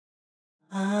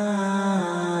I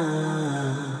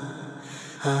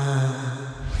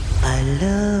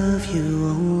love you,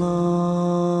 Allah.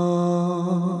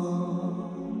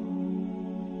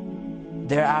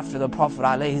 Thereafter the Prophet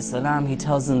ﷺ, he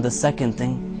tells them the second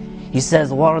thing. He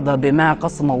says, وَرْضَ بِمَا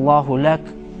قَسَمَ اللَّهُ لَكَ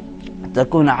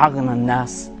تَكُونَ عَغْنَى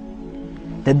النَّاسِ.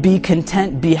 That be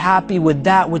content, be happy with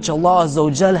that which Allah Azza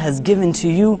wa Jal has given to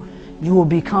you, you will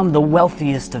become the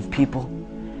wealthiest of people.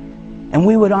 And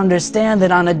we would understand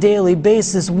that on a daily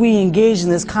basis we engage in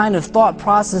this kind of thought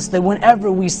process, that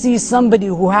whenever we see somebody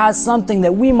who has something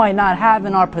that we might not have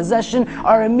in our possession,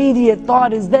 our immediate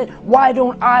thought is that, why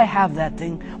don't I have that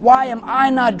thing? Why am I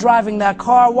not driving that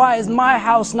car? Why is my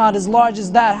house not as large as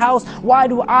that house? Why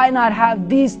do I not have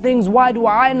these things? Why do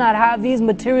I not have these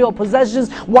material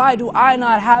possessions? Why do I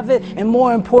not have it? And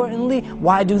more importantly,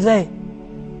 why do they?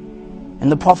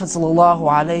 And the Prophet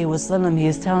ﷺ, he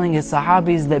is telling his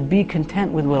Sahabis that be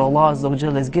content with what Allah Azza wa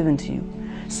Jalla has given to you.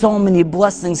 So many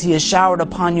blessings He has showered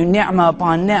upon you, ni'mah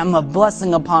upon ni'mah,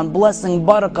 blessing upon blessing,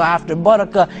 barakah after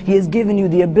barakah. He has given you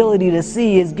the ability to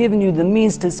see, He has given you the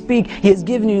means to speak, He has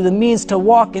given you the means to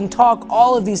walk and talk.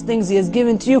 All of these things He has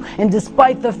given to you, and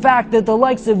despite the fact that the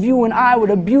likes of you and I would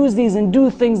abuse these and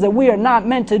do things that we are not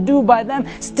meant to do by them,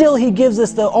 still He gives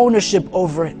us the ownership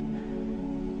over it.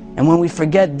 And when we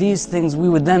forget these things, we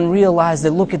would then realize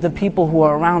that look at the people who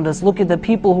are around us, look at the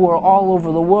people who are all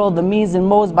over the world, the means and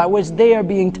modes by which they are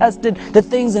being tested, the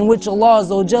things in which Allah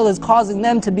Azza wa Jalla is causing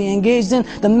them to be engaged in,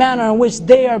 the manner in which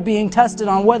they are being tested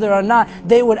on whether or not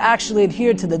they would actually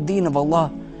adhere to the deen of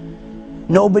Allah.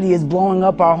 Nobody is blowing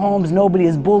up our homes, nobody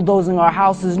is bulldozing our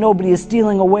houses, nobody is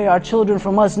stealing away our children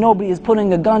from us, nobody is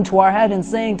putting a gun to our head and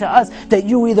saying to us that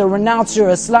you either renounce your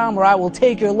Islam or I will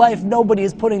take your life. Nobody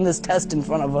is putting this test in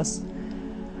front of us.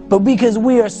 But because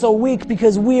we are so weak, Allah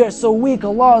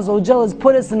Azza wa Jalla has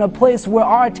put us in a place where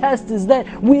our test is that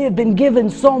we have been given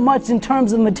so much in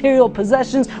terms of material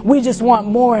possessions, we just want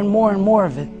more and more and more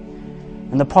of it.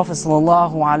 And the Prophet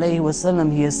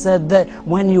ﷺ, he has said that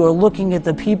when you are looking at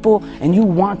the people and you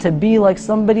want to be like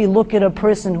somebody, look at a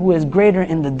person who is greater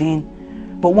in the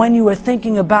deen. But when you are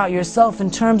thinking about yourself in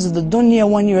terms of the dunya,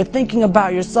 when you are thinking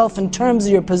about yourself in terms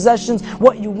of your possessions,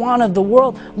 what you want of the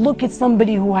world, look at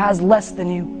somebody who has less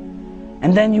than you.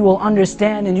 And then you will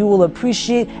understand and you will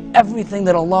appreciate everything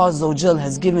that Allah Azza wa Jal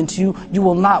has given to you. You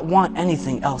will not want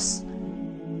anything else.